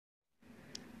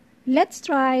Let's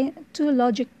try 2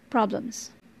 logic problems.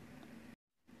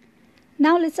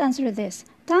 Now let's answer this.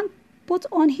 Tom put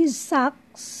on his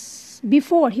socks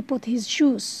before he put his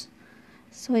shoes.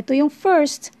 So ito yung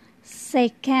first,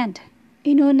 second.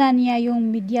 Inuna niya yung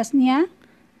medyas niya,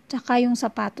 tsaka yung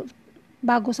sapatos,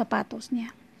 bago sapatos niya.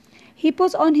 He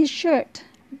puts on his shirt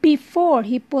before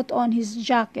he put on his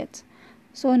jacket.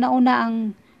 So nauna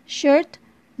ang shirt,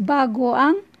 bago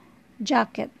ang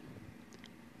jacket.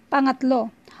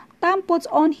 Pangatlo, Tom puts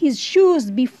on his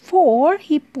shoes before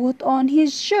he put on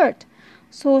his shirt.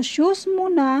 So, shoes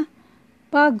muna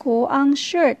bago ang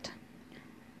shirt.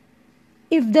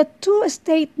 If the 2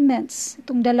 statements,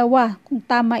 itong dalawa, kung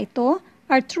tama ito,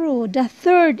 are true, the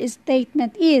third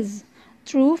statement is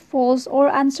true, false,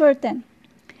 or uncertain.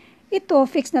 Ito,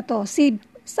 fix na to. Si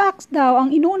socks daw,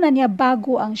 ang inuna niya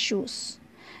bago ang shoes.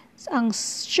 Ang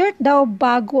shirt daw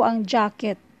bago ang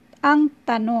jacket. Ang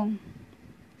tanong,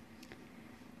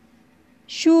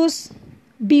 shoes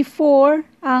before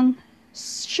ang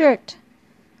shirt.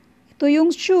 Ito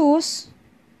yung shoes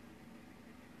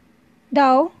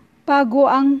daw bago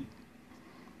ang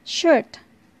shirt.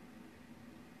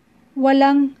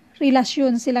 Walang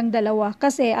relasyon silang dalawa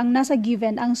kasi ang nasa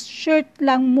given, ang shirt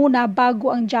lang muna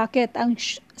bago ang jacket, ang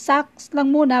socks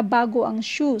lang muna bago ang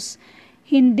shoes.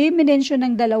 Hindi minensyon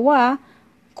ng dalawa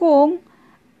kung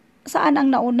saan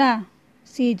ang nauna.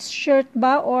 Si shirt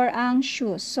ba or ang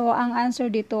shoes? So, ang answer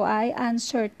dito ay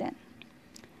uncertain.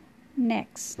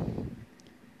 Next.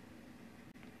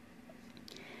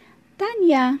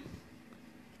 Tanya,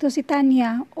 ito si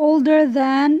Tanya, older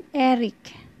than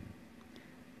Eric.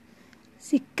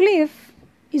 Si Cliff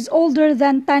is older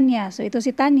than Tanya. So, ito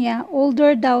si Tanya,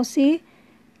 older daw si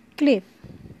Cliff.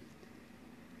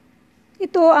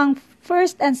 Ito, ang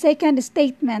first and second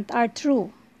statement are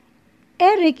true.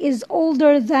 Eric is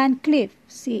older than Cliff.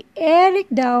 Si Eric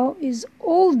daw is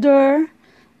older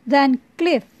than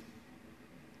Cliff.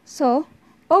 So,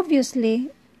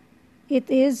 obviously, it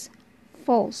is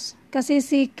false. Kasi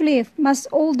si Cliff, mas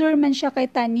older man siya kay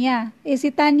Tanya.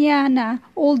 Si Tanya na,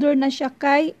 older na siya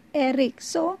kay Eric.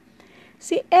 So,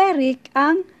 si Eric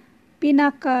ang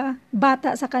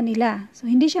pinakabata sa kanila. So,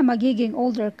 hindi siya magiging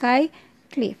older kay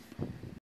Cliff.